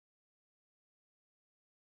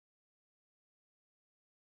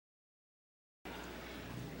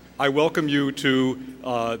I welcome you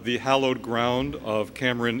to the hallowed ground of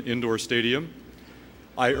Cameron Indoor Stadium.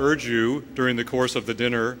 I urge you during the course of the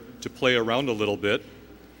dinner to play around a little bit,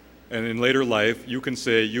 and in later life you can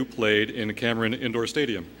say you played in Cameron Indoor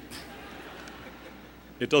Stadium.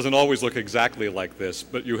 It doesn't always look exactly like this,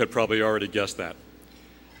 but you had probably already guessed that.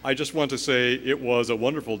 I just want to say it was a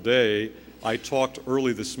wonderful day. I talked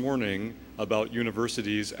early this morning about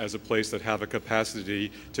universities as a place that have a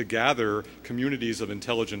capacity to gather communities of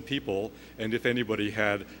intelligent people, and if anybody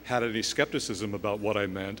had any skepticism about what I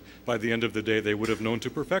meant, by the end of the day they would have known to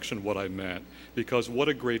perfection what I meant, because what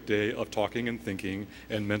a great day of talking and thinking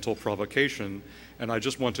and mental provocation. And I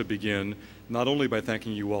just want to begin not only by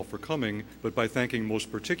thanking you all for coming, but by thanking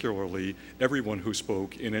most particularly everyone who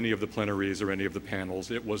spoke in any of the plenaries or any of the panels.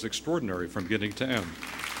 It was extraordinary from beginning to end.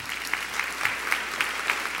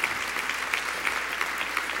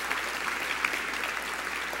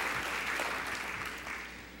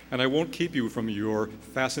 And I won't keep you from your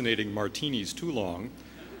fascinating martinis too long,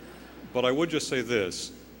 but I would just say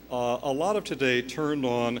this. A lot of today turned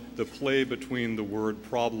on the play between the word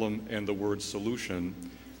problem and the word solution,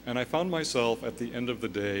 and I found myself at the end of the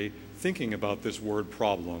day thinking about this word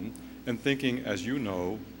problem and thinking, as you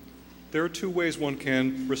know, there are two ways one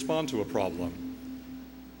can respond to a problem.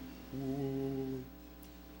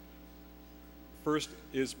 First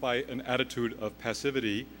is by an attitude of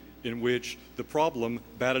passivity, in which the problem,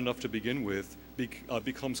 bad enough to begin with,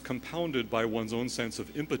 becomes compounded by one's own sense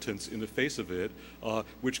of impotence in the face of it,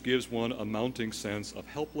 which gives one a mounting sense of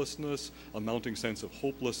helplessness, a mounting sense of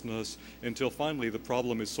hopelessness, until finally the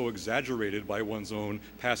problem is so exaggerated by one's own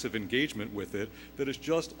passive engagement with it that it's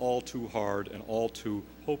just all too hard and all too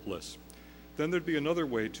hopeless. Then there'd be another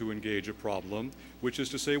way to engage a problem, which is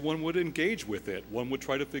to say one would engage with it. One would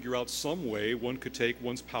try to figure out some way one could take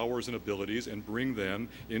one's powers and abilities and bring them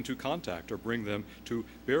into contact or bring them to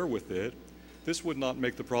bear with it. This would not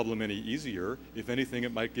make the problem any easier. If anything,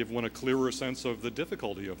 it might give one a clearer sense of the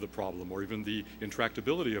difficulty of the problem or even the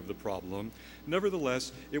intractability of the problem.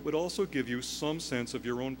 Nevertheless, it would also give you some sense of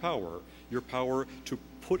your own power to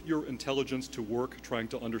put your intelligence to work trying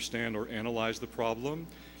to understand or analyze the problem,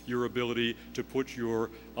 your ability to put your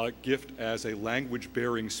gift as a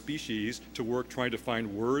language-bearing species to work trying to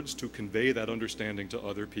find words to convey that understanding to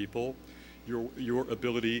other people, your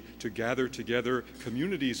ability to gather together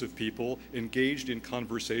communities of people engaged in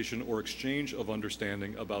conversation or exchange of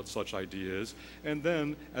understanding about such ideas. And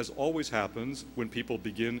then, as always happens when people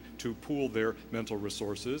begin to pool their mental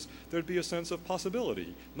resources, there'd be a sense of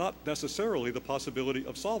possibility. Not necessarily the possibility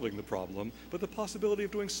of solving the problem, but the possibility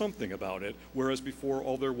of doing something about it, whereas before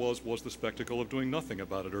all there was the spectacle of doing nothing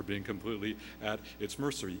about it or being completely at its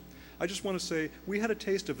mercy. I just want to say, we had a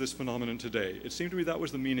taste of this phenomenon today. It seemed to me that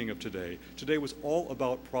was the meaning of today. Today was all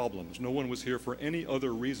about problems. No one was here for any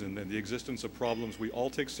other reason than the existence of problems we all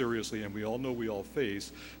take seriously and we all know we all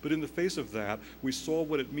face. But in the face of that, we saw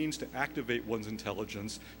what it means to activate one's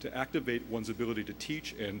intelligence, to activate one's ability to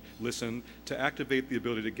teach and listen, to activate the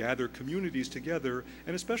ability to gather communities together,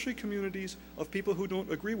 and especially communities of people who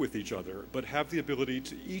don't agree with each other, but have the ability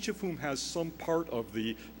to, each of whom has some part of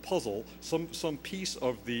the puzzle, some piece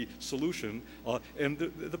of the solution, and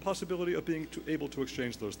the possibility of being able to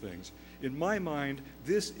exchange those things. In my mind,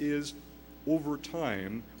 this is, over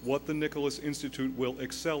time, what the Nicholas Institute will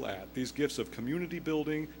excel at. These gifts of community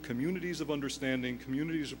building, communities of understanding,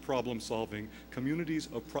 communities of problem solving, communities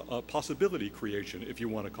of possibility creation, if you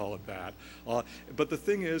want to call it that. But the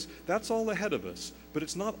thing is, that's all ahead of us. But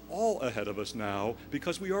it's not all ahead of us now,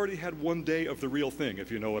 because we already had one day of the real thing, if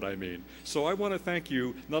you know what I mean. So I want to thank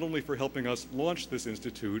you not only for helping us launch this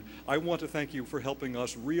institute, I want to thank you for helping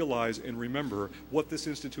us realize and remember what this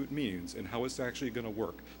institute means and how it's actually going to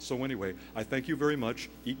work. So anyway, I thank you very much.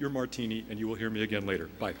 Eat your martini, and you will hear me again later.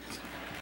 Bye.